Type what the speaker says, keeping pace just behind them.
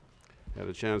Had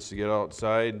a chance to get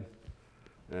outside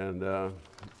and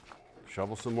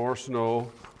shovel some more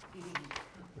snow.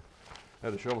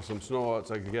 Had to shovel some snow out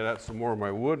so I could get at some more of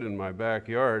my wood in my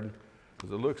backyard,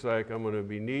 because it looks like I'm going to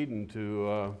be needing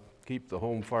to keep the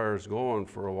home fires going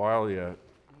for a while yet.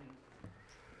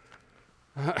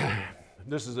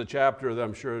 This is a chapter that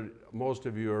I'm sure most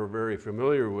of you are very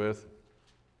familiar with,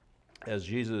 as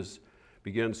Jesus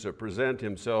begins to present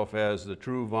himself as the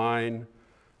true vine,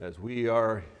 as we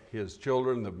are his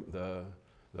children,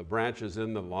 the branches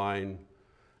in the vine.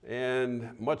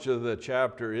 And much of the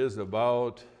chapter is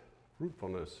about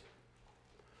fruitfulness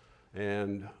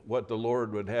and what the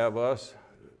Lord would have us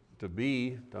to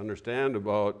be, to understand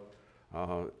about,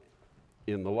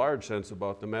 in the large sense,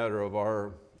 about the matter of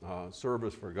our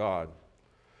service for God.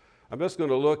 I'm just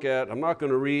going to look at, I'm not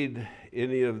going to read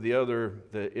any of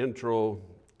the intro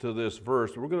to this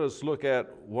verse. We're going to just look at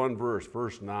one verse,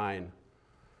 verse 9.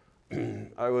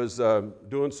 I was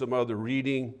doing some other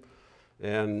reading,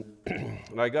 and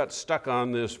I got stuck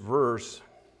on this verse,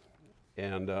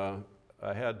 and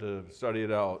I had to study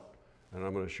it out, and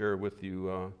I'm going to share with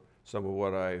you some of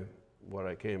what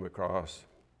I came across.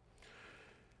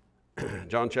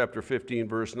 John chapter 15,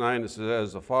 verse 9, it says,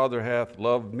 "As the Father hath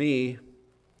loved me,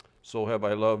 so have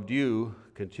I loved you.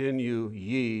 Continue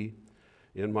ye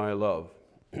in my love."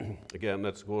 Again,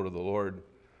 let's go to the Lord.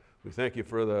 We thank you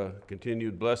for the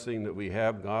continued blessing that we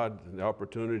have, God, and the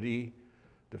opportunity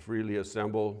to freely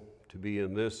assemble, to be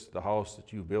in this, the house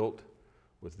that you built,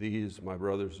 with these, my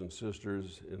brothers and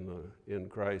sisters in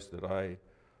Christ that I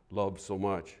love so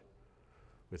much.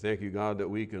 We thank you, God, that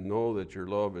we can know that your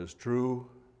love is true,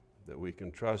 that we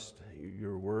can trust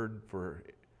your word for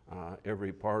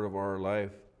every part of our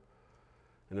life.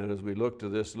 And that as we look to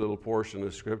this little portion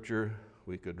of Scripture,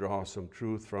 we could draw some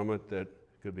truth from it that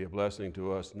could be a blessing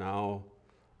to us now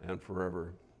and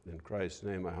forever. In Christ's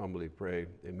name I humbly pray,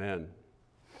 amen.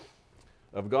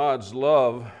 Of God's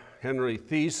love, Henry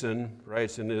Thiessen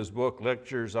writes in his book,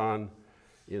 Lectures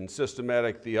in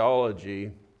Systematic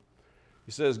Theology,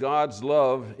 he says, God's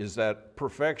love is that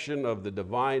perfection of the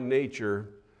divine nature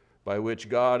by which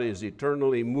God is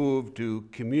eternally moved to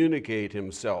communicate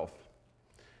himself.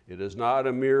 It is not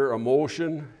a mere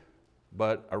emotion,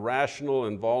 but a rational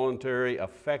and voluntary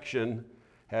affection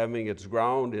having its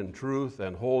ground in truth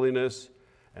and holiness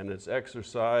and its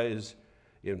exercise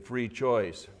in free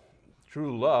choice.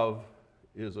 True love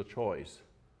is a choice,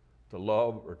 to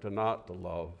love or to not to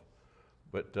love.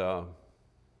 But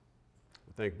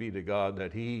thank be to God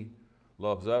that he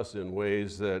loves us in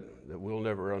ways that we'll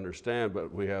never understand,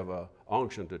 but we have an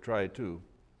unction to try to.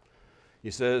 He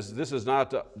says, this is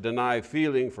not to deny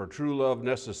feeling, for true love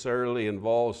necessarily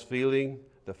involves feeling.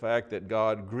 The fact that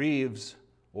God grieves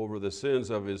over the sins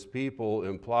of his people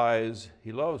implies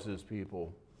he loves his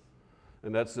people.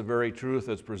 And that's the very truth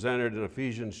that's presented in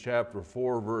Ephesians chapter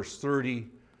 4, verse 30,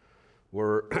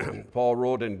 where Paul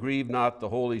wrote, "And grieve not the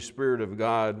Holy Spirit of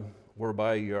God,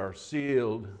 whereby ye are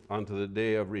sealed unto the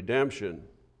day of redemption."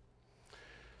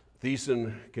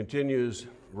 Thiessen continues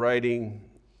writing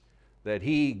that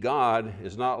he, God,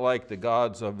 is not like the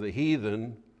gods of the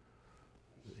heathen.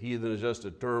 Heathen is just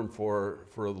a term for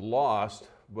the lost,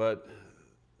 but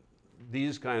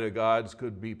these kind of gods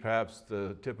could be perhaps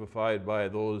typified by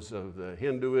those of the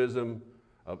Hinduism,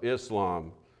 of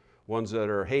Islam, ones that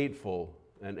are hateful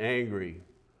and angry.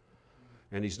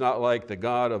 And he's not like the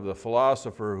God of the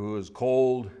philosopher who is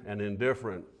cold and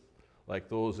indifferent, like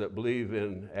those that believe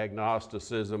in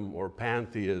agnosticism or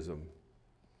pantheism.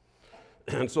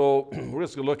 And so we're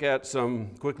just going to look at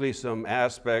some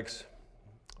aspects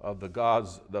of the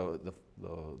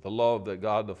love that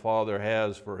God the Father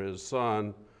has for his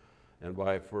Son, and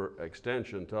for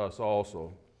extension to us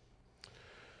also.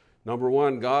 Number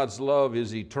one, God's love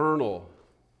is eternal.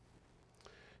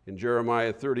 In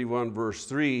Jeremiah 31, verse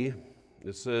 3,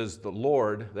 it says, the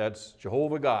Lord, that's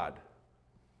Jehovah God.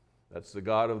 That's the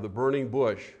God of the burning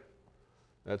bush.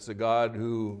 That's the God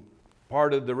who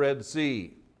parted the Red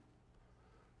Sea,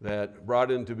 that brought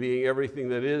into being everything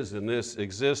that is in this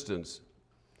existence.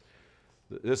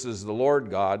 This is the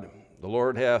Lord God. The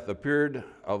Lord hath appeared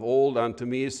of old unto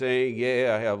me, saying, Yea,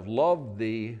 I have loved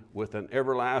thee with an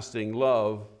everlasting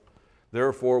love.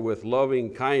 Therefore with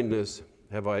loving kindness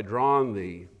have I drawn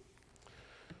thee.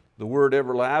 The word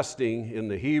everlasting in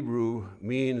the Hebrew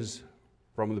means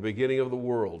from the beginning of the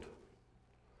world.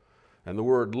 And the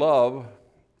word love,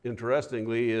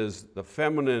 interestingly, is the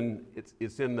feminine,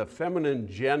 it's in the feminine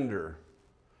gender.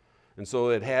 And so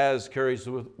it carries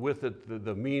with it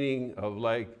the meaning of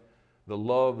like the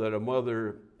love that a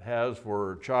mother has for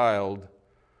her child.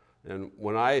 And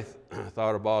when I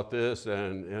thought about this,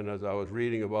 and as I was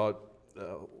reading about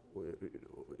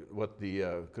what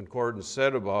the concordance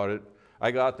said about it.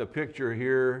 I got the picture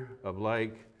here of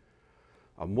like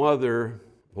a mother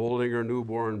holding her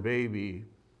newborn baby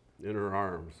in her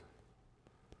arms.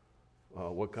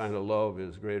 What kind of love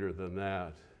is greater than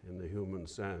that in the human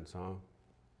sense, huh?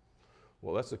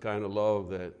 Well, that's the kind of love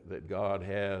that God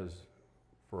has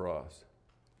for us,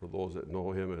 for those that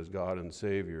know him as God and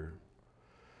Savior.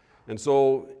 And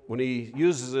so when he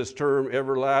uses this term,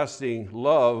 everlasting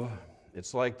love,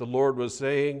 it's like the Lord was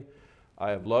saying, I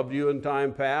have loved you in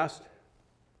time past,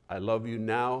 I love you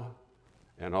now,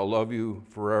 and I'll love you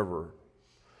forever.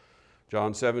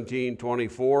 John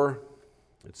 17:24,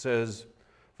 it says,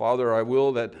 Father, I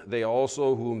will that they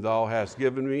also whom thou hast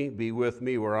given me be with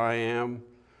me where I am,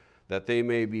 that they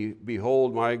may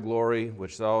behold my glory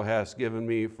which thou hast given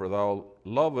me, for thou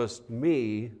lovest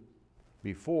me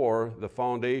before the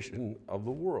foundation of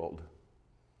the world.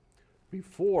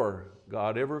 Before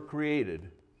God ever created,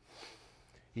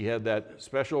 he had that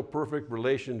special perfect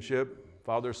relationship,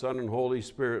 Father, Son, and Holy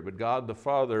Spirit, but God the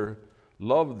Father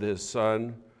loved this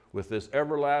Son with this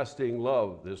everlasting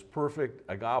love, this perfect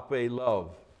agape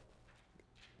love.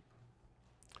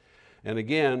 And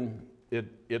again,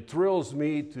 it thrills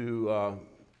me to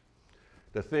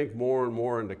think more and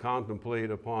more and to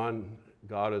contemplate upon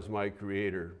God as my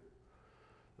creator.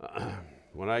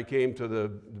 When I came to the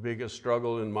biggest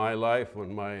struggle in my life,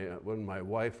 when my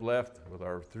wife left with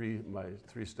my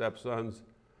three stepsons,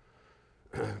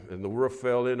 and the roof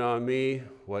fell in on me,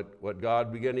 what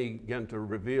God began to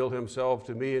reveal himself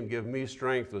to me and give me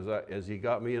strength as he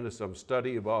got me into some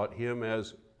study about him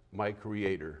as my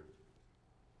creator.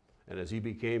 And as he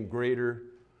became greater,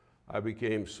 I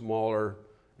became smaller,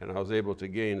 and I was able to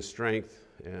gain strength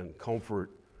and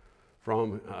comfort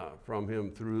from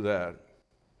him through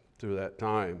that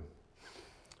time.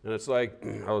 And it's like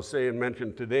I was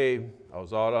mentioned today, I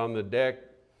was out on the deck,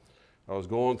 I was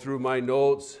going through my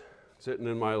notes, sitting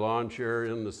in my lawn chair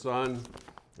in the sun,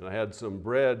 and I had some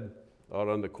bread out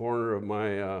on the corner of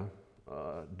my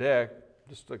deck,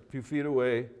 just a few feet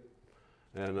away,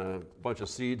 and a bunch of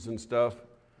seeds and stuff,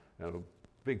 and a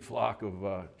big flock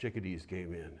of chickadees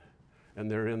came in.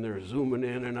 And they're in there zooming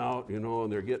in and out,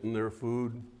 and they're getting their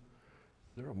food.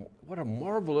 What a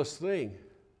marvelous thing.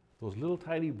 Those little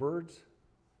tiny birds,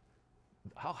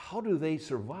 how do they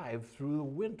survive through the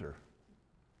winter?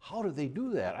 How do they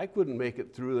do that? I couldn't make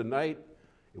it through the night,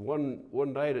 one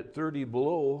night at 30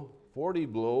 below, 40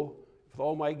 below, with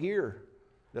all my gear.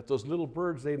 That those little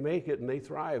birds, they make it and they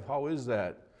thrive. How is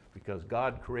that? Because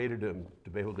God created them to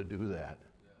be able to do that.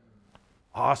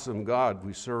 Awesome God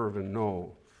we serve and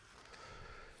know.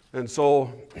 And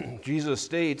so Jesus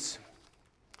states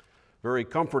very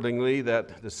comfortingly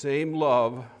that the same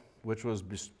love which was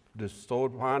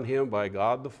bestowed upon him by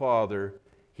God the Father,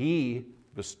 he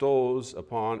bestows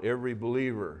upon every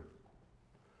believer.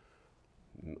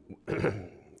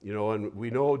 And we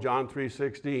know John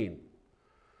 3:16,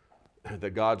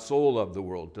 that God so loved the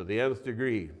world to the nth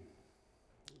degree.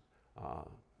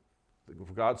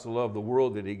 For God so loved the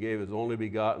world that he gave his only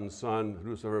begotten Son,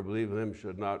 whosoever believes in him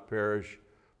should not perish,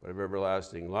 but have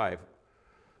everlasting life.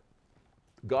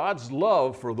 God's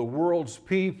love for the world's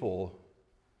people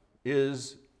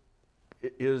is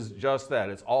just that.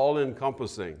 It's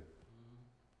all-encompassing.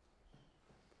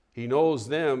 He knows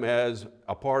them as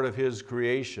a part of his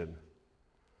creation.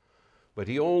 But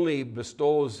he only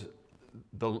bestows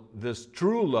this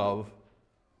true love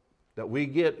that we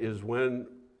get is when,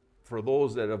 for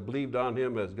those that have believed on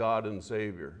him as God and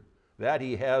Savior, that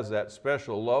he has that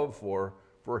special love for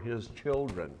his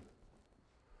children.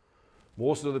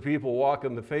 Most of the people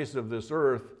walking the face of this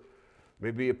earth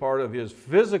may be a part of his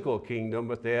physical kingdom,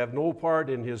 but they have no part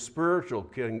in his spiritual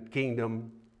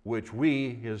kingdom, which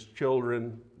we, his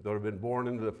children that have been born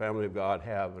into the family of God,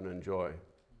 have and enjoy.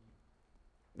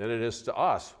 And it is to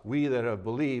us, we that have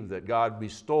believed, that God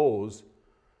bestows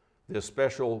this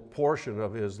special portion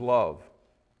of his love.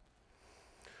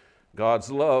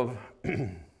 God's love,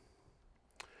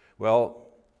 well,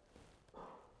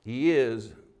 he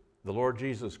is, the Lord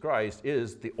Jesus Christ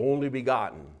is the only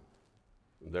begotten.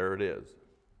 There it is.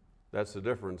 That's the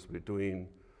difference between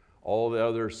all the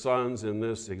other sons in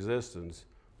this existence.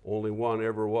 Only one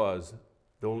ever was,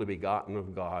 the only begotten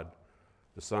of God,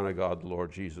 the Son of God, the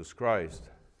Lord Jesus Christ.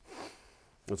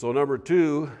 And so number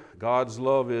 2, God's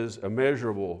love is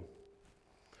immeasurable.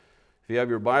 If you have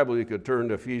your Bible, you could turn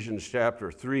to Ephesians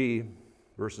chapter 3,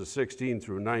 verses 16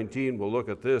 through 19. We'll look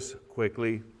at this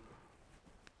quickly.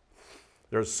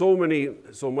 There's so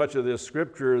much of this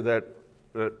scripture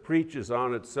that preaches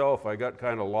on itself. I got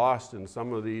kind of lost in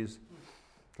some of these,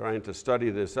 trying to study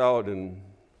this out. And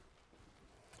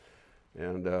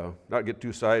and not get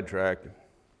too sidetracked.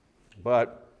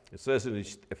 But it says in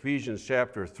Ephesians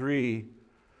chapter 3,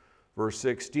 verse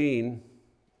 16,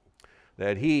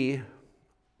 that he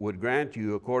would grant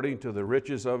you, according to the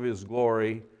riches of his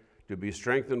glory, to be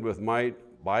strengthened with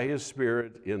might by his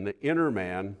Spirit in the inner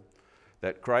man,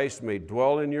 that Christ may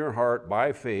dwell in your heart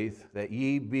by faith, that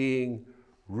ye, being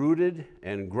rooted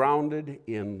and grounded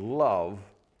in love,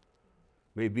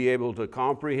 may be able to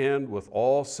comprehend with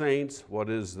all saints what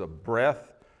is the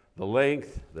breadth, the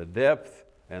length, the depth,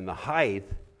 and the height,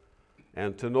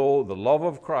 and to know the love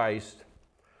of Christ,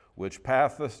 which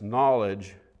passeth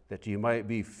knowledge, that ye might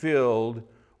be filled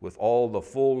with all the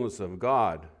fullness of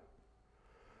God.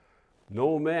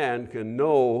 No man can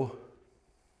know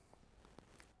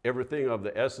everything of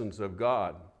the essence of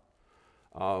God.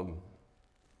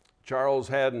 Charles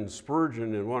Haddon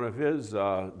Spurgeon, in one of his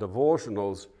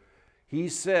devotionals, he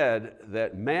said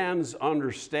that man's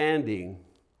understanding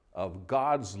of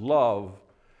God's love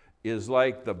is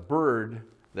like the bird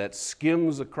that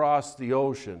skims across the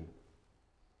ocean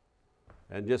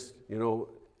and just,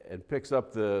 and picks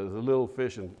up the little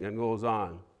fish and goes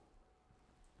on.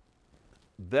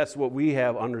 That's what we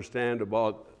have understand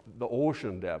about the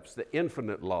ocean depths, the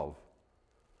infinite love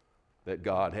that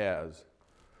God has.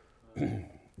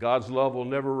 God's love will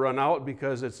never run out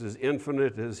because it's as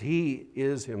infinite as he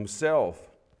is himself.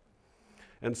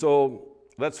 And so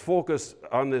let's focus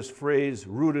on this phrase,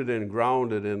 rooted and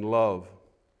grounded in love.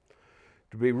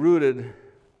 To be rooted,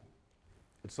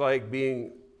 it's like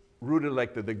being rooted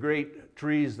like the great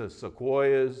trees, the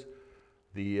sequoias,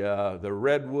 the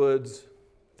redwoods,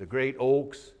 the great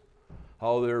oaks,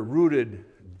 how they're rooted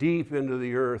deep into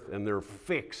the earth and they're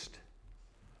fixed.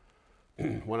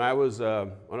 When I was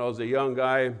a young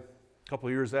guy, a couple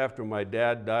of years after my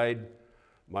dad died,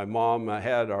 my mom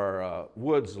had our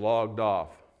woods logged off.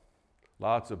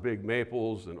 Lots of big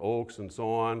maples and oaks and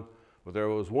so on. But there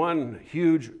was one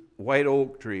huge white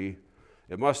oak tree.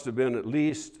 It must have been at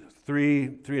least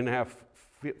 3.5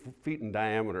 feet in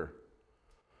diameter.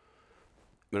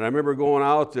 And I remember going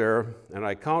out there and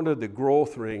I counted the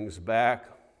growth rings back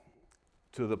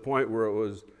to the point where it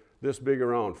was this big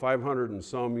around, 500 and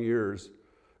some years.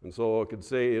 And so I could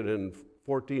say it in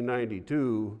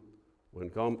 1492, when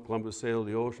Columbus sailed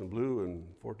the ocean blue, and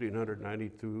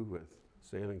 1492 with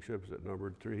sailing ships that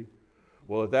numbered 3.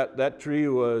 Well, that tree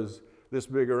was this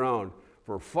big around.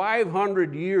 For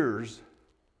 500 years,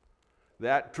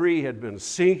 that tree had been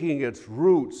sinking its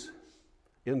roots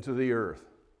into the earth.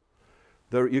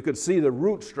 You could see the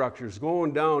root structures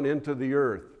going down into the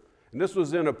earth. And this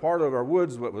was in a part of our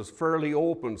woods that was fairly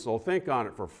open, so think on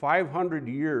it. For 500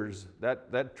 years,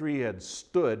 that tree had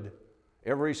stood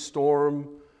every storm,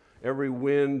 every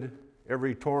wind,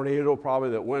 every tornado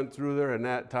probably that went through there in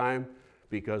that time,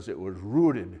 because it was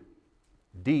rooted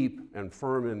deep and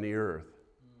firm in the earth.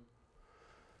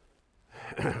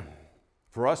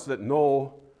 For us that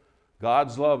know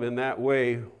God's love in that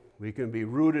way, we can be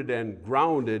rooted and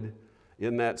grounded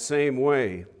in that same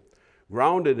way.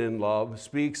 Grounded in love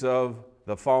speaks of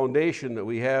the foundation that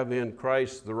we have in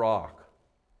Christ the rock.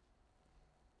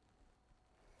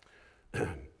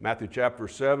 Matthew chapter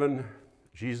 7,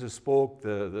 Jesus spoke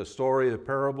the story, the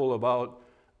parable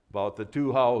about the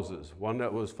two houses, one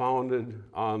that was founded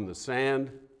on the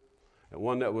sand and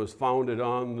one that was founded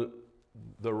on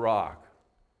the rock.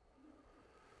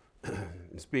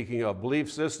 Speaking of belief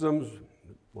systems,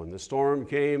 when the storm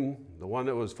came, the one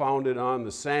that was founded on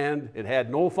the sand, it had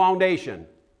no foundation,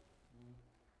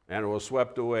 and it was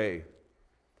swept away.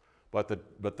 But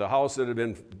the house that had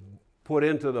been put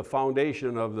into the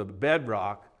foundation of the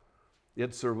bedrock,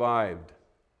 it survived.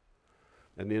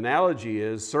 And the analogy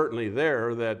is certainly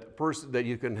there that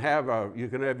you can have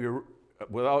your,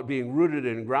 without being rooted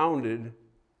and grounded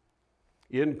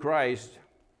in Christ,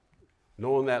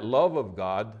 knowing that love of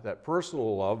God, that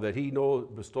personal love that he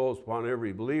bestows upon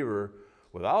every believer.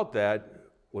 Without that,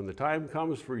 when the time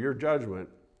comes for your judgment,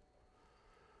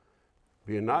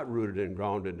 being not rooted and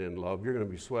grounded in love, you're going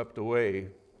to be swept away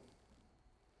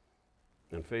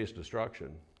and face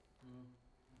destruction.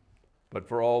 But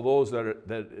for all those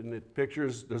and it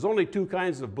pictures, there's only two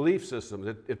kinds of belief systems.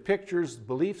 It pictures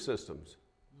belief systems.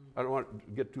 I don't want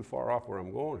to get too far off where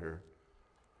I'm going here.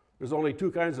 There's only two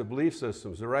kinds of belief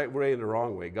systems, the right way and the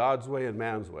wrong way, God's way and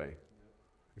man's way.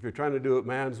 If you're trying to do it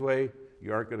man's way,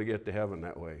 you aren't going to get to heaven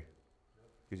that way.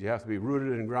 Because you have to be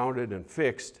rooted and grounded and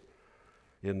fixed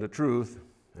in the truth,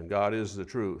 and God is the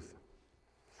truth.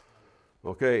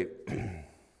 Okay,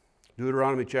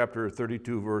 Deuteronomy chapter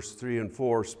 32, verse 3 and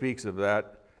 4 speaks of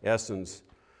that essence.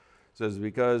 It says,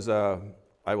 because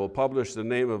I will publish the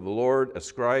name of the Lord,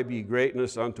 ascribe ye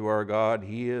greatness unto our God,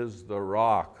 he is the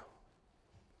rock.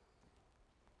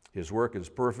 His work is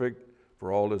perfect,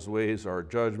 for all his ways are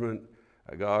judgment,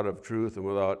 a God of truth and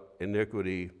without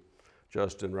iniquity,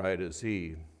 just and right is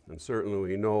he. And certainly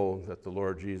we know that the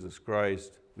Lord Jesus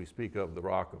Christ, we speak of the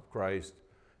rock of Christ,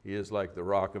 he is like the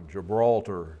rock of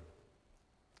Gibraltar.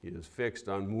 He is fixed,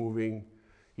 unmoving.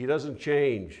 He doesn't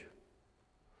change.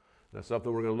 That's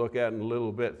something we're going to look at in a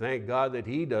little bit. Thank God that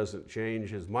he doesn't change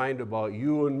his mind about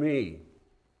you and me.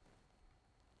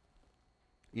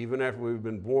 Even after we've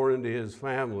been born into his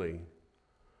family,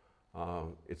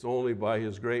 it's only by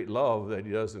his great love that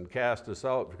he doesn't cast us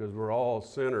out, because we're all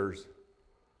sinners.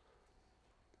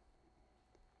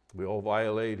 We all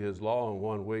violate his law in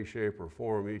one way, shape, or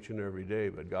form each and every day,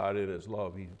 but God in his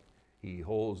love, he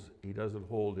doesn't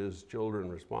hold his children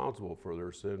responsible for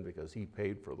their sin because he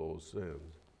paid for those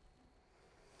sins.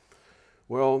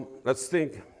 Well, let's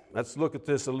look at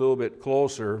this a little bit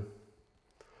closer.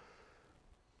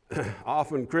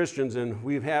 Often Christians, and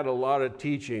we've had a lot of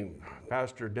teaching.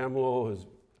 Pastor Demlo has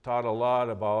taught a lot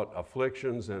about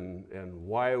afflictions and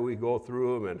why we go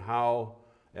through them and how,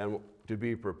 and to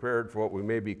be prepared for what we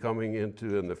may be coming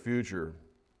into in the future.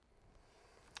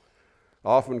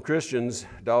 Often Christians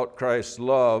doubt Christ's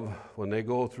love when they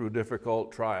go through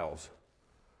difficult trials.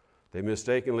 They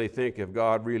mistakenly think if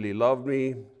God really loved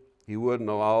me, he wouldn't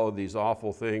allow these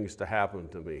awful things to happen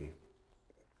to me.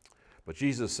 But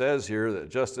Jesus says here that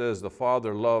just as the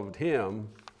Father loved him,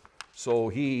 so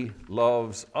he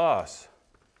loves us.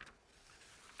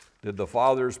 Did the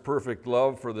Father's perfect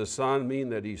love for the Son mean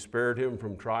that he spared him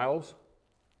from trials?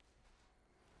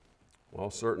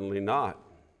 Well, certainly not.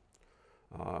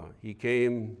 He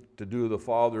came to do the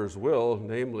Father's will,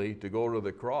 namely to go to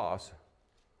the cross,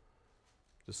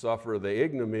 to suffer the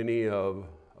ignominy of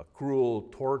a cruel,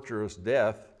 torturous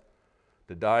death,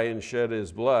 to die and shed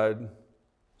his blood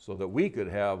so that we could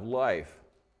have life.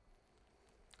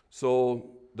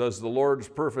 So does the Lord's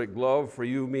perfect love for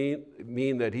you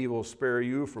mean that he will spare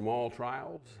you from all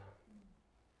trials?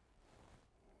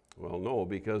 Well, no,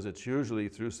 because it's usually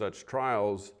through such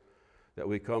trials that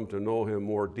we come to know him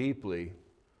more deeply.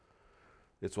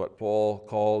 It's what Paul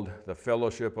called the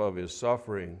fellowship of his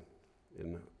suffering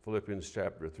in Philippians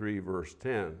chapter 3, verse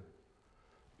 10.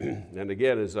 And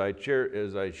again, as I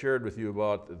shared with you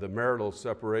about the marital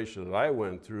separation that I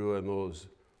went through and those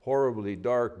horribly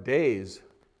dark days,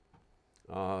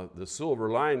 the silver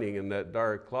lining in that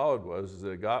dark cloud was that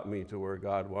it got me to where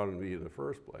God wanted me in the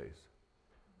first place,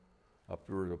 up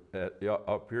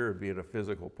here being a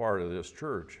physical part of this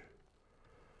church.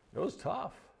 It was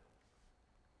tough.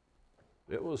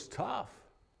 It was tough.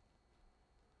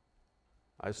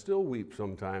 I still weep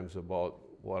sometimes about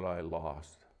what I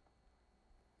lost.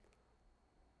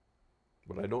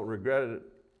 But I don't regret it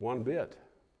one bit.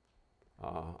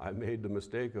 I made the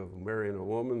mistake of marrying a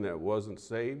woman that wasn't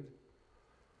saved,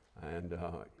 and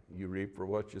you reap for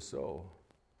what you sow.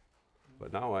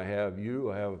 But now I have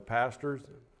you, I have pastors,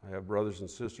 I have brothers and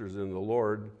sisters in the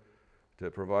Lord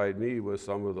to provide me with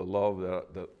some of the love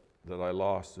that I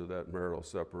lost through that marital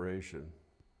separation.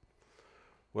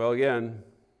 Well, again,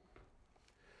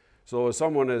 so as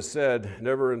someone has said,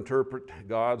 never interpret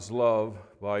God's love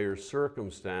by your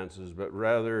circumstances, but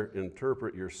rather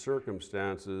interpret your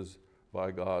circumstances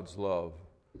by God's love.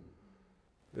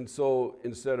 And so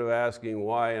instead of asking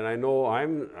why, and I know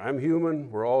I'm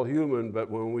human, we're all human, but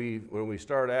when we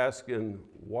start asking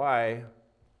why,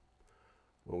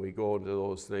 when we go into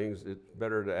those things, it's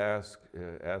better to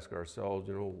ask ourselves,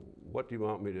 what do you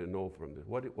want me to know from this?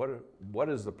 What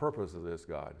is the purpose of this,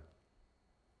 God?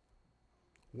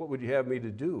 What would you have me to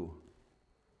do?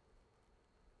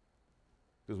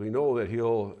 Because we know that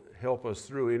he'll help us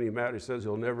through any matter. He says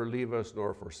he'll never leave us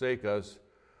nor forsake us.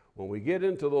 When we get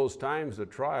into those times of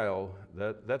trial,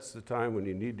 that's the time when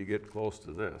you need to get close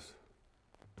to this.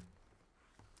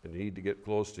 And you need to get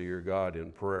close to your God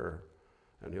in prayer,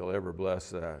 and he'll ever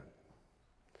bless that.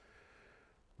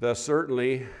 Thus,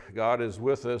 certainly, God is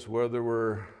with us whether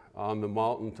we're on the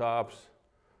mountaintops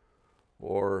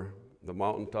or the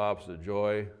mountaintops of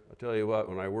joy. I'll tell you what,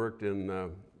 when I worked in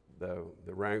the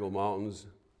Wrangell Mountains,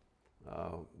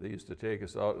 they used to take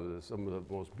us out to some of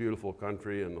the most beautiful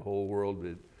country in the whole world.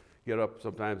 We'd get up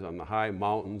sometimes on the high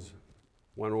mountains.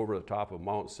 Went over the top of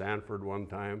Mount Sanford one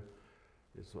time.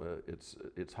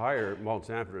 It's higher. Mount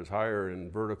Sanford is higher in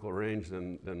vertical range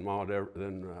than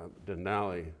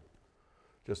Denali.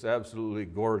 Just absolutely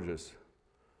gorgeous.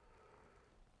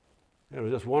 And it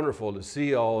was just wonderful to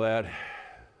see all that,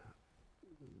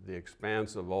 the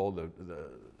expanse of all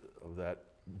of that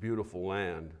beautiful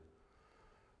land.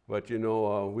 But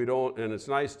we don't, and it's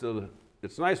nice when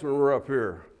we're up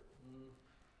here.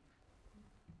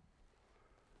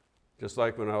 Just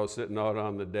like when I was sitting out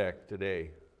on the deck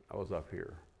today. I was up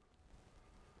here.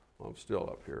 Well, I'm still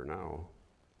up here now.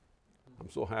 I'm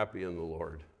so happy in the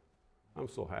Lord. I'm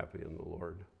so happy in the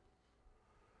Lord.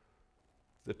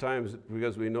 The times,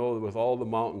 because we know that with all the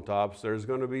mountaintops, there's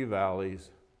going to be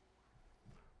valleys.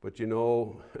 But you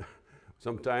know,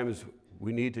 sometimes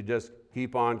we need to just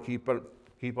keep on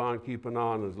keeping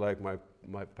on, as like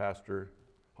my pastor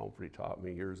Humphrey taught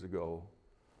me years ago.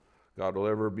 God will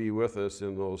ever be with us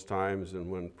in those times,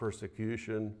 and when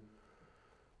persecution,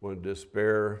 when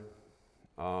despair,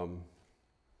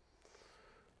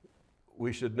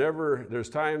 we should never, there's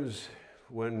times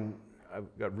when I've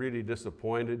got really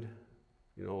disappointed,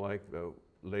 you know, like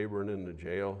laboring in the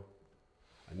jail.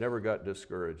 I never got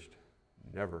discouraged.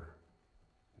 Never.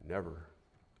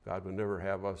 God would never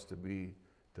have us to be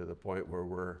to the point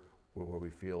where we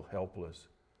feel helpless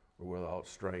or without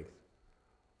strength.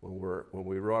 When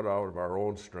we run out of our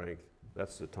own strength,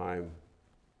 that's the time.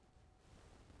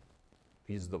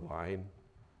 He's the vine,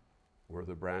 we're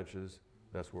the branches.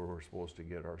 That's where we're supposed to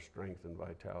get our strength and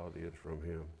vitality is from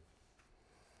Him.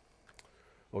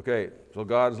 Okay, so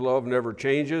God's love never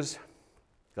changes.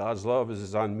 God's love is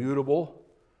as unmutable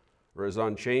or as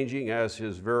unchanging as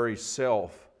His very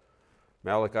self.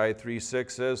 Malachi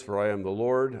 3:6 says, "For I am the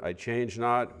Lord, I change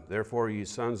not, therefore ye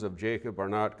sons of Jacob are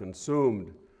not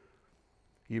consumed."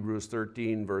 Hebrews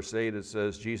 13 verse 8, it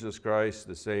says, "Jesus Christ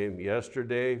the same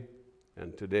yesterday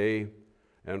and today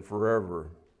and forever."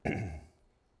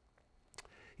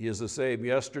 He is the same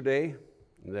yesterday,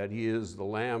 that He is the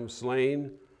Lamb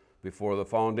slain before the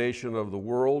foundation of the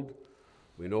world.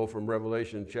 We know from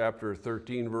Revelation chapter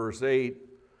 13 verse 8,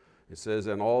 it says,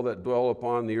 "And all that dwell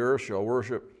upon the earth shall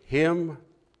worship Him,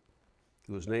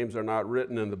 whose names are not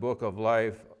written in the book of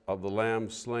life of the Lamb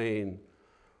slain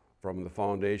from the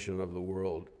foundation of the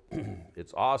world."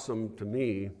 It's awesome to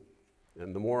me,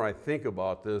 and the more I think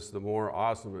about this, the more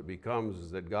awesome it becomes,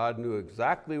 is that God knew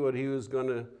exactly what He was going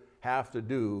to have to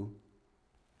do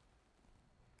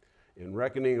in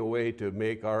reckoning a way to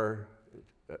make an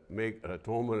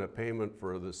atonement, a payment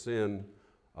for the sin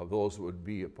of those who would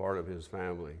be a part of His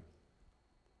family.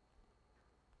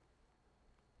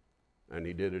 And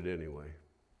He did it anyway.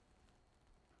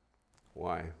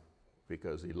 Why?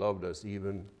 Because He loved us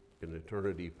even in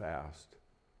eternity past,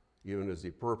 even as He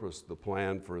purposed the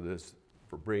plan for this,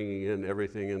 for bringing in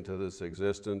everything into this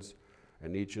existence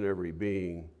and each and every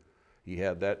being. He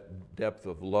had that depth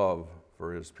of love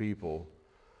for His people.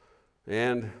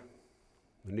 And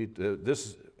we need to,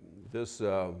 this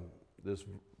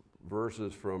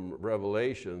verses from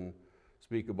Revelation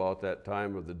speak about that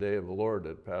time of the day of the Lord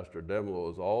that Pastor Demlo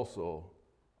has also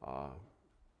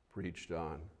preached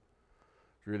on.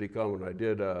 It's really coming. I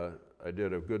did a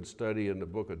good study in the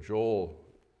book of Joel.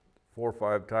 4 or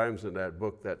 5 times in that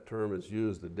book, that term is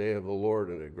used, the day of the Lord,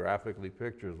 and it graphically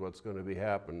pictures what's going to be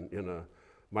happening in a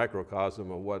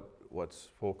microcosm of what's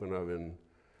spoken of in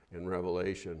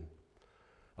Revelation.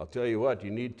 I'll tell you what,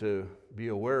 you need to be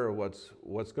aware of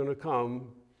what's going to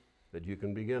come, that you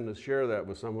can begin to share that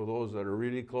with some of those that are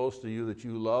really close to you that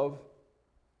you love.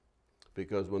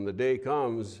 Because when the day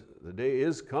comes, the day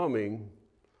is coming,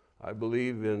 I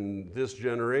believe in this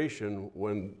generation,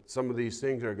 when some of these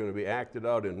things are going to be acted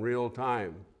out in real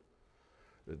time.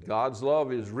 That God's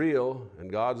love is real, and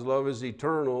God's love is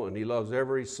eternal, and He loves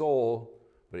every soul,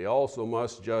 but He also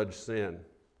must judge sin.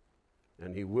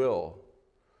 And He will.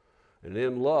 And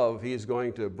in love, He's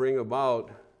going to bring about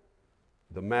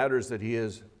the matters that He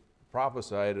has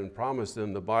prophesied and promised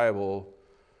in the Bible,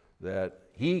 that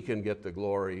He can get the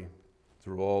glory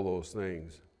through all those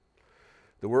things.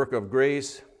 The work of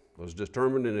grace was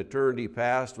determined in eternity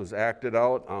past, was acted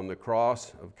out on the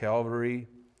cross of Calvary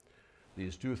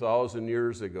these 2,000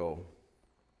 years ago.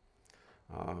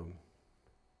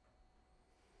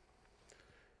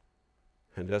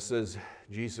 And just as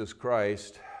Jesus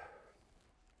Christ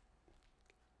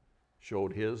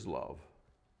showed His love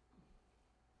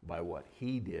by what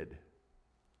He did,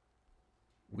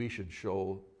 we should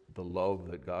show the love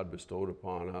that God bestowed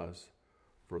upon us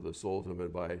for the souls of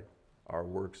it by our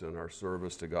works and our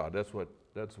service to God. That's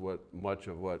what much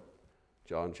of what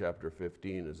John chapter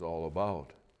 15 is all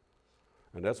about.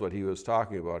 And that's what he was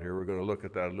talking about here. We're going to look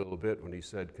at that a little bit when he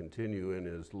said continue in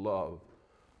His love.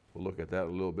 We'll look at that a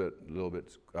little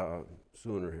bit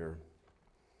sooner here.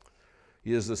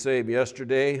 He is the same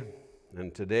yesterday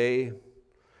and today,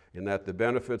 in that the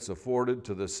benefits afforded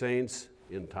to the saints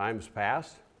in times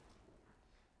past,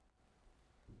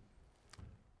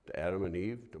 to Adam and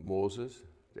Eve, to Moses,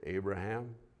 to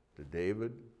Abraham, to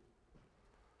David,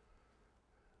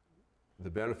 the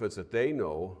benefits that they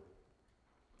know,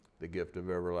 the gift of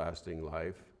everlasting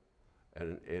life,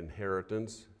 and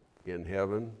inheritance in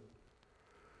heaven,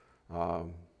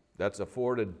 That's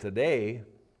afforded today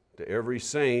to every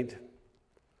saint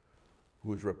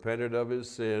who's repented of his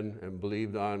sin and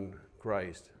believed on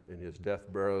Christ in his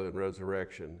death, burial, and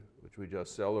resurrection, which we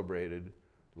just celebrated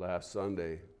last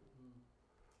Sunday.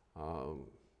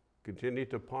 Continue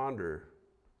to ponder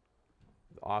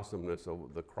the awesomeness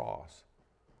of the cross.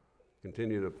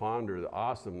 Continue to ponder the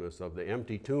awesomeness of the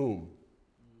empty tomb.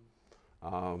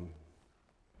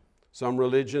 Some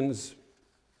religions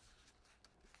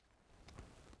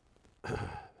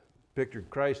pictured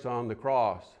Christ on the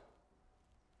cross.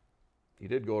 He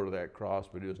did go to that cross,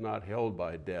 but he was not held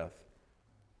by death.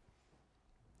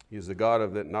 He is the God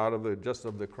of that, not of the just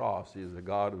of the cross. He is the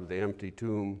God of the empty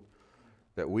tomb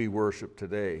that we worship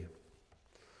today.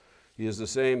 He is the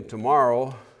same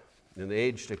tomorrow. In the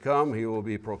age to come, he will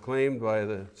be proclaimed by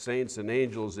the saints and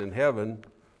angels in heaven,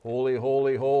 holy,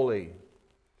 holy, holy.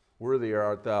 Worthy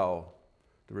art thou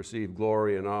to receive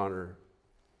glory and honor.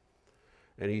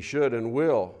 And he should and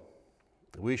will.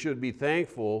 We should be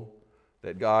thankful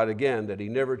that God, again, that he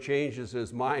never changes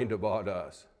his mind about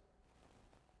us.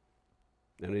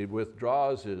 And he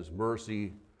withdraws his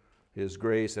mercy, his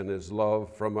grace, and his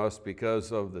love from us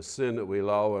because of the sin that we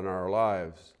allow in our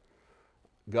lives.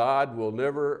 God will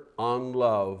never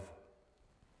unlove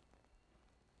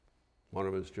one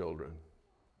of his children.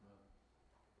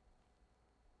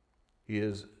 He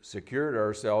has secured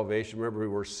our salvation. Remember, we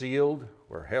were sealed,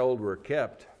 we're held, we're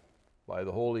kept by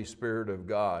the Holy Spirit of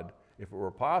God. If it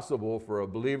were possible for a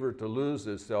believer to lose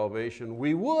his salvation,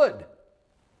 we would,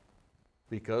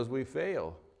 because we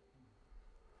fail.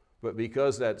 But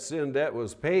because that sin debt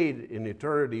was paid in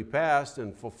eternity past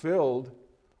and fulfilled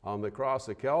on the cross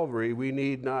of Calvary, we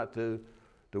need not to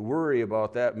worry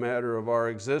about that matter of our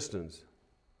existence.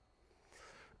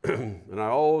 And I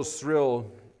always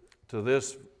thrill to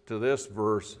this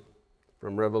verse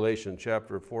from Revelation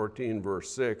chapter 14,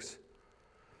 verse 6.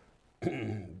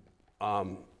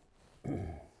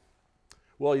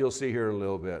 Well, you'll see here in a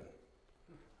little bit.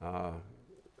 I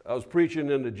was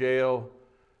preaching in the jail,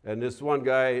 and this one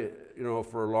guy,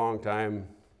 for a long time,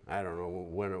 I don't know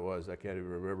when it was, I can't even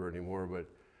remember anymore, but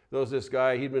there was this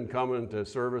guy, he'd been coming to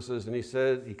services, and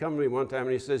he come to me one time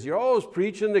and he says, "You're always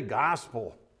preaching the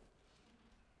gospel."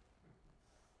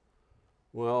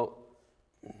 Well,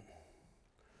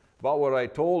 about what I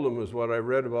told him is what I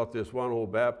read about this one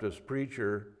old Baptist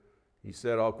preacher. He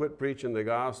said, "I'll quit preaching the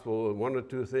gospel, and one of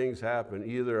two things happen.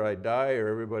 Either I die or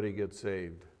everybody gets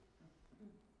saved."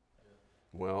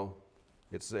 Well,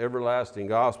 it's the everlasting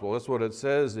gospel. That's what it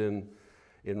says in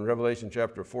Revelation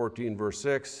chapter 14, verse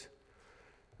 6,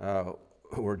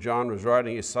 where John was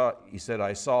writing. He said,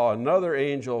 "I saw another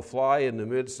angel fly in the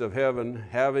midst of heaven,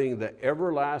 having the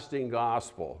everlasting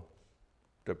gospel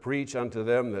to preach unto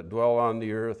them that dwell on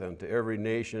the earth, and to every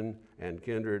nation and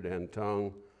kindred and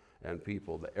tongue and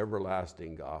people," the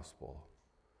everlasting gospel.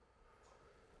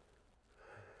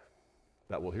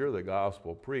 That will hear the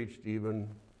gospel preached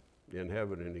even in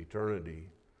heaven in eternity.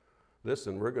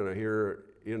 Listen, we're going to hear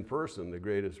in person the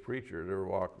greatest preacher that ever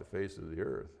walked the face of the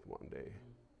earth one day.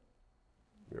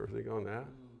 You ever think on that?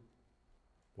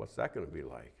 What's that going to be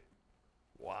like?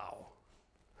 Wow.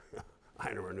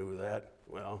 I never knew that.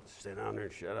 Well, sit down there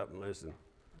and shut up and listen.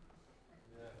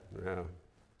 Yeah.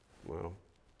 Well,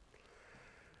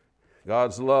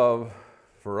 God's love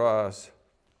for us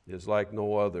is like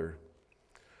no other.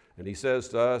 And he says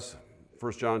to us,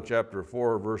 1 John chapter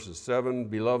 4, verses 7,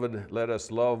 "Beloved, let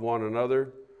us love one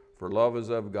another, for love is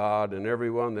of God, and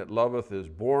everyone that loveth is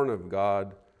born of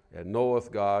God, and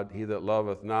knoweth God. He that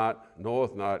loveth not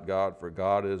knoweth not God, for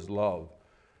God is love."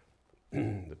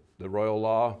 The royal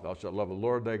law, "Thou shalt love the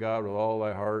Lord thy God with all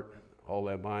thy heart, all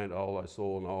thy mind, all thy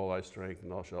soul, and all thy strength,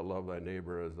 and thou shalt love thy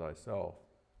neighbor as thyself."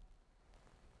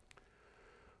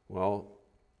 Well,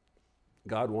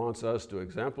 God wants us to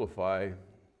exemplify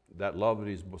that love that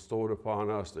he's bestowed upon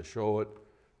us, to show it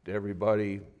to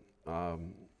everybody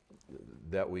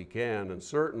that we can, and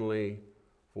certainly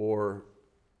for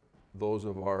those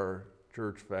of our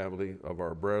church family, of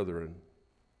our brethren.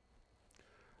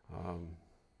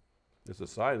 It's a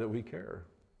sign that we care.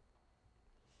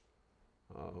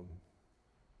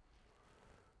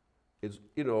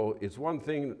 It's one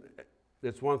thing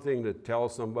to tell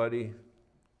somebody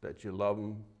that you love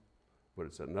them, but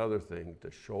it's another thing to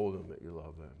show them that you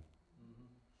love them.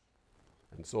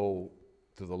 Mm-hmm. And so,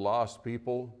 to the lost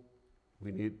people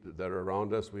that are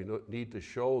around us, we need to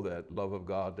show that love of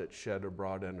God that's shed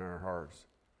abroad in our hearts.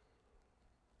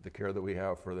 The care that we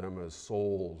have for them as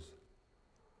souls.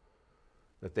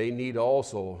 That they need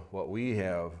also what we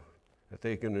have, that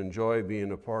they can enjoy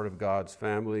being a part of God's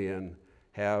family and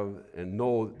have and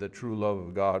know the true love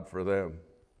of God for them.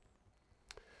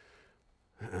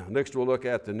 Next, we'll look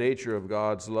at the nature of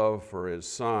God's love for his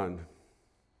Son.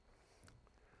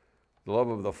 The love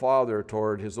of the Father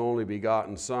toward his only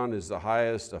begotten Son is the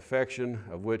highest affection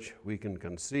of which we can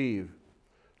conceive.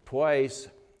 Twice,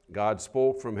 God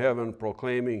spoke from heaven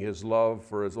proclaiming his love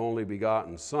for his only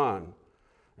begotten Son.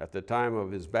 At the time of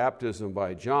his baptism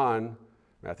by John,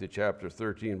 Matthew chapter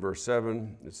 13, verse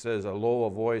 7, it says, "A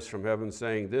voice from heaven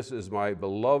saying, 'This is my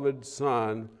beloved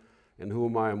Son, in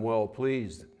whom I am well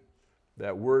pleased.'"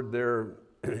 That word there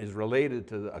is related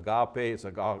to the agape. It's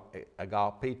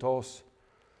agapetos.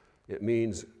 It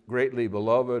means greatly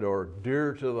beloved or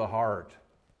dear to the heart.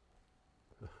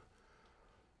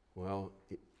 Well,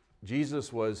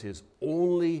 Jesus was his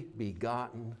only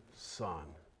begotten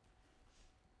Son.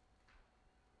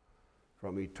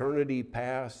 From eternity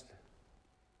past,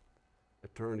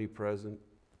 eternity present,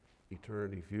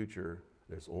 eternity future,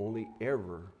 there's only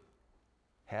ever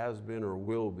has been or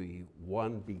will be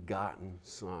one begotten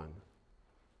Son.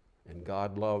 And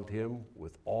God loved him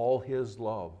with all his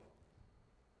love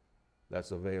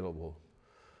that's available.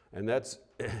 And that's,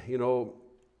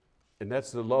 and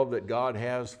that's the love that God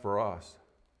has for us.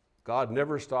 God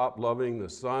never stopped loving the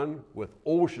Son with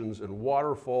oceans and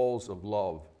waterfalls of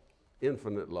love,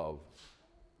 infinite love.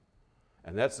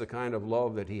 And that's the kind of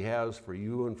love that he has for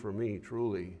you and for me,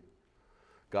 truly.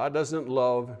 God doesn't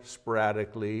love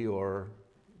sporadically or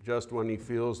just when he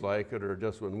feels like it or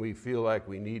just when we feel like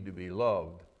we need to be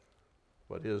loved.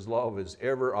 But his love is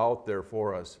ever out there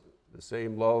for us. The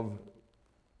same love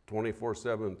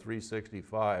 24/7,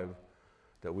 365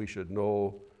 that we should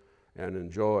know and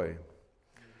enjoy.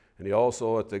 And he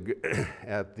also at the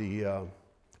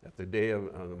day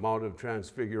of the Mount of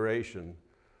Transfiguration,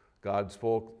 God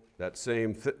spoke that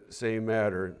same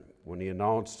matter when he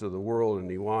announced to the world, and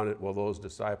he wanted, those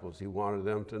disciples, he wanted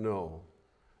them to know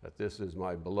that this is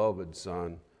my beloved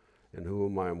Son, in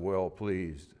whom I am well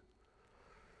pleased.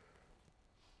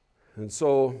 And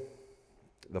so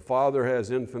the Father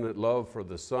has infinite love for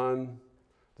the Son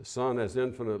has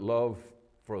infinite love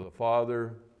for the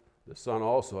Father, the Son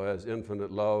also has infinite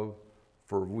love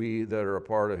for we that are a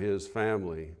part of his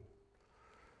family.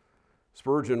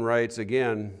 Spurgeon writes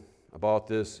again about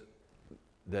this,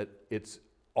 that it's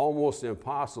almost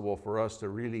impossible for us to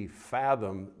really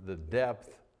fathom the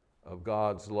depth of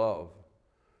God's love.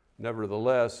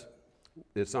 Nevertheless,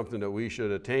 it's something that we should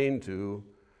attain to,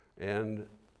 and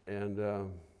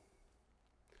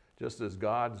just as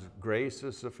God's grace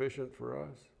is sufficient for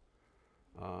us,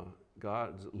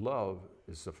 God's love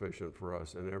is sufficient for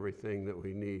us in everything that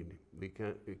we need. We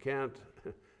can't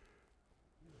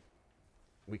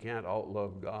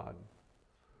outlove God,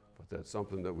 but that's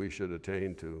something that we should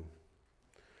attain to.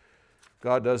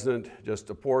 God doesn't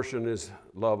just apportion his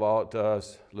love out to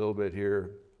us, a little bit here,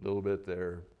 a little bit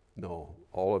there. No,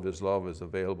 all of his love is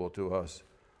available to us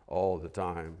all the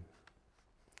time.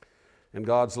 And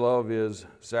God's love is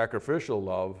sacrificial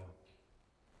love.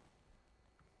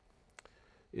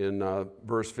 In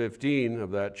verse 15 of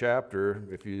that chapter,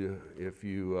 if you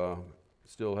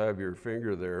still have your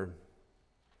finger there,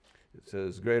 it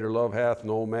says, "Greater love hath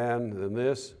no man than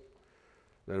this,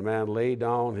 that a man lay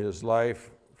down his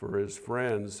life for his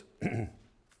friends." I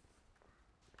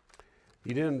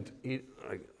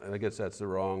guess that's the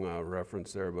wrong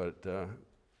reference there, but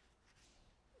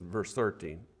verse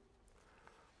 13.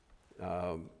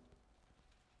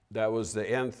 That was the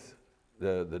nth,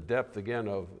 the depth again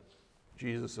of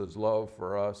Jesus' love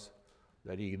for us,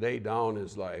 that he laid down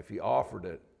his life. He offered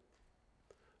it.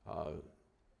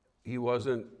 He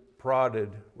wasn't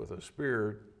prodded with a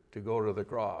spear to go to the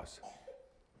cross.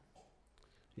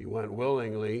 He went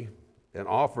willingly and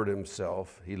offered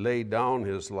himself. He laid down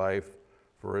his life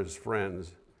for his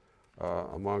friends,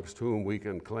 amongst whom we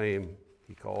can claim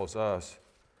he calls us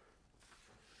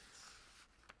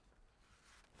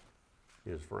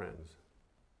his friends,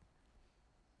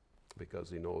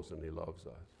 because he knows and he loves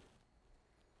us.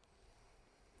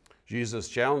 Jesus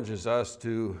challenges us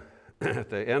to, at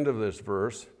the end of this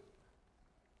verse,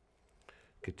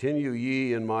 "Continue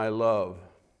ye in my love."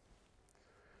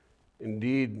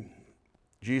 Indeed,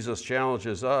 Jesus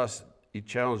challenges us. He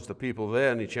challenged the people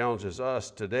then. He challenges us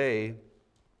today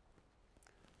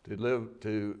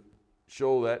to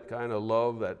show that kind of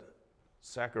love, that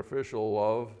sacrificial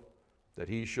love that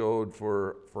he showed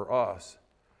for us.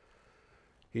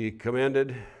 He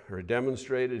commended or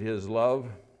demonstrated his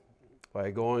love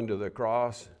by going to the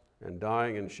cross and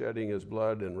dying and shedding his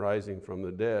blood and rising from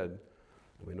the dead.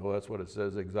 We know that's what it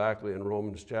says exactly in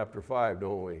Romans chapter 5,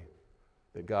 don't we?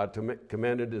 That God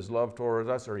commended his love towards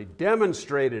us, or he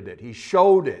demonstrated it, he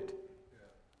showed it.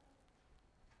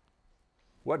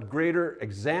 What greater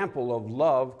example of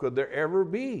love could there ever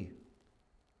be?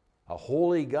 A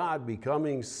holy God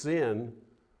becoming sin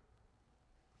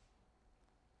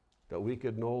that we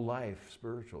could know life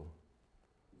spiritual.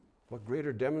 What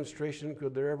greater demonstration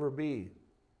could there ever be?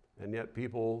 And yet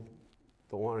people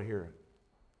don't want to hear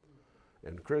it.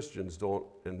 And Christians don't,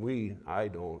 and I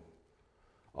don't,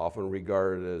 often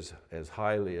regard it as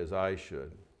highly as I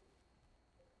should.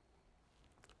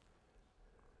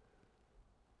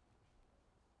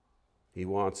 He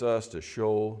wants us to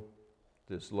show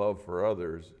this love for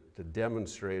others, to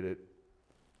demonstrate it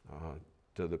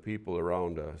to the people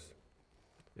around us.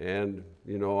 And,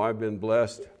 you know, I've been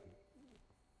blessed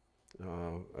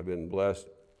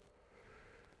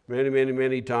many, many,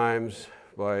 many times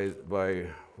by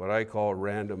what I call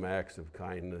random acts of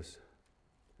kindness,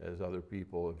 as other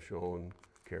people have shown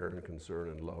care and concern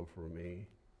and love for me.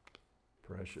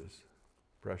 Precious,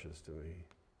 precious to me.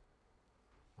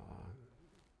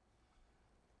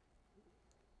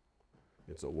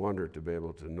 It's a wonder to be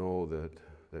able to know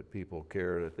that people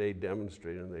care, that they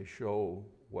demonstrate and they show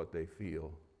what they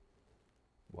feel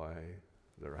by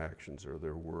their actions or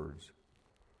their words,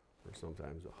 or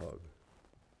sometimes a hug.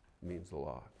 It means a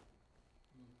lot.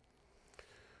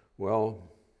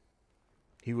 Well,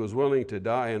 he was willing to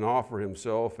die and offer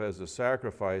himself as a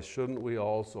sacrifice. Shouldn't we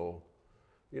also?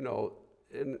 You know,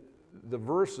 in the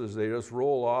verses, they just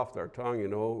roll off our tongue, you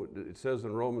know. It says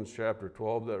in Romans chapter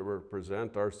 12 that we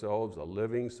present ourselves a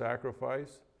living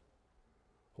sacrifice,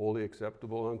 wholly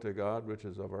acceptable unto God, which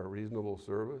is of our reasonable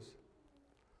service.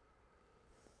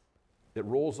 It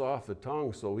rolls off the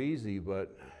tongue so easy,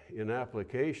 but in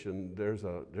application, there's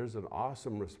an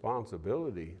awesome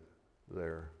responsibility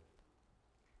there,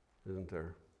 isn't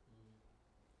there?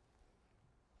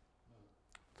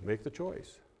 To make the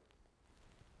choice.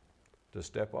 To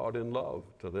step out in love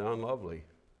to the unlovely.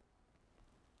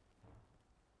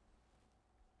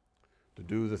 To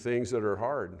do the things that are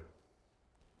hard.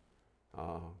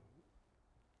 You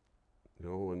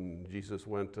know, when Jesus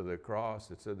went to the cross,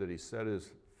 it said that he set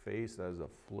his face as a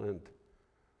flint.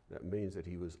 That means that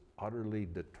he was utterly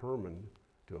determined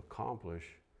to accomplish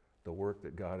the work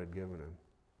that God had given him.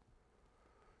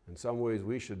 In some ways,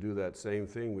 we should do that same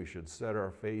thing. We should set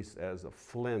our face as a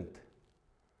flint,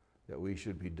 that we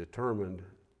should be determined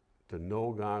to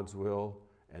know God's will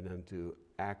and then to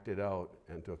act it out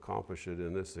and to accomplish it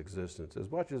in this existence as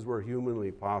much as we're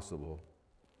humanly possible.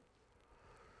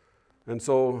 And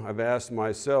so I've asked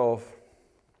myself,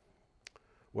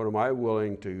 what am I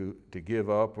willing to give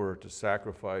up or to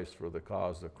sacrifice for the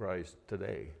cause of Christ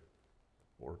today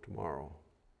or tomorrow?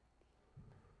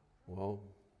 Well,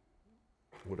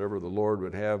 whatever the Lord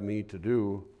would have me to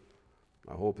do,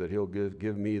 I hope that he'll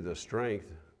give me the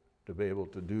strength to be able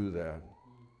to do that.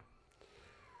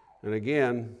 And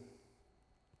again,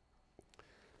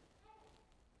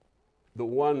 the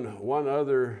one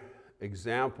other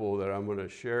example that I'm going to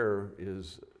share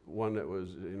is one that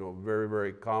was, you know, very,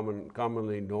 very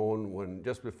commonly known. When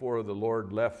just before the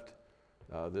Lord left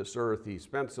this earth, he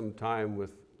spent some time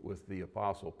with the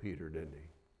Apostle Peter, didn't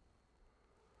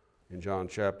he? In John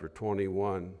chapter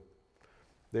 21,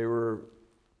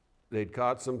 they'd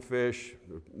caught some fish.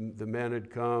 The men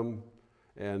had come,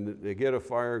 and they get a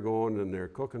fire going, and they're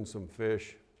cooking some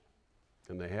fish,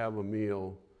 and they have a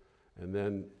meal, and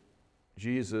then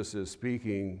Jesus is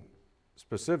speaking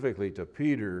specifically to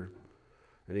Peter,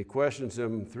 and he questions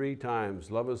him 3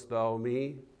 times, "Lovest thou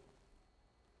me?"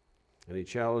 And he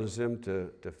challenges him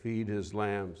to feed his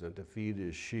lambs and to feed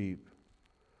his sheep.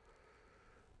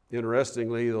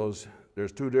 Interestingly,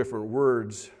 there's 2 different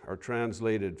words are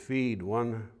translated feed.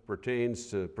 One pertains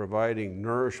to providing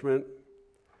nourishment,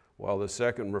 while the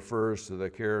second refers to the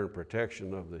care and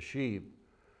protection of the sheep.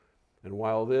 And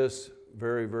while this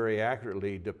very, very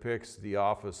accurately depicts the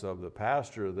office of the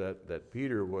pastor that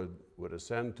Peter would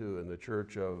ascend to in the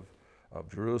church of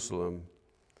Jerusalem,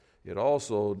 it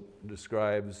also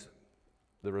describes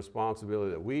the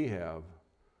responsibility that we have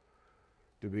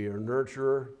to be a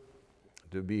nurturer,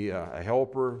 to be a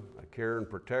helper, a care and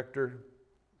protector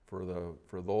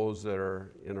for those that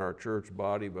are in our church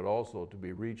body, but also to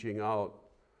be reaching out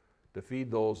to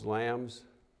feed those lambs,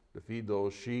 to feed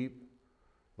those sheep,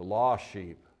 the lost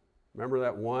sheep. Remember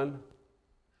that one?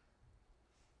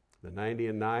 The 90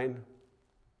 and 9?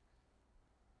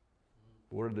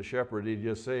 What did the shepherd, did he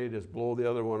just say, just blow the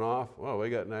other one off? Well, we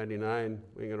got 99.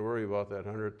 We ain't going to worry about that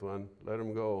 100th one. Let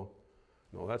him go.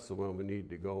 No, that's the one we need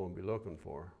to go and be looking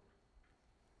for.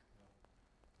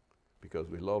 Because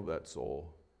we love that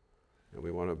soul. And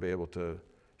we want to be able to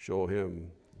show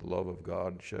him the love of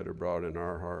God shed abroad in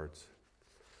our hearts.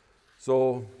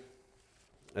 So,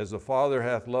 as the Father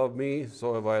hath loved me,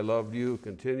 so have I loved you.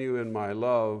 Continue in my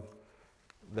love.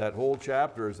 That whole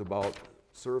chapter is about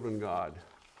serving God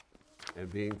and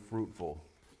being fruitful.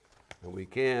 And we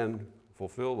can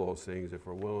fulfill those things if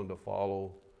we're willing to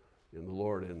follow in the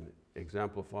Lord and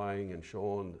exemplifying and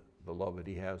showing the love that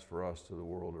He has for us to the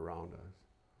world around us.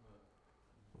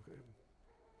 Okay.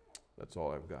 That's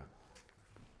all I've got.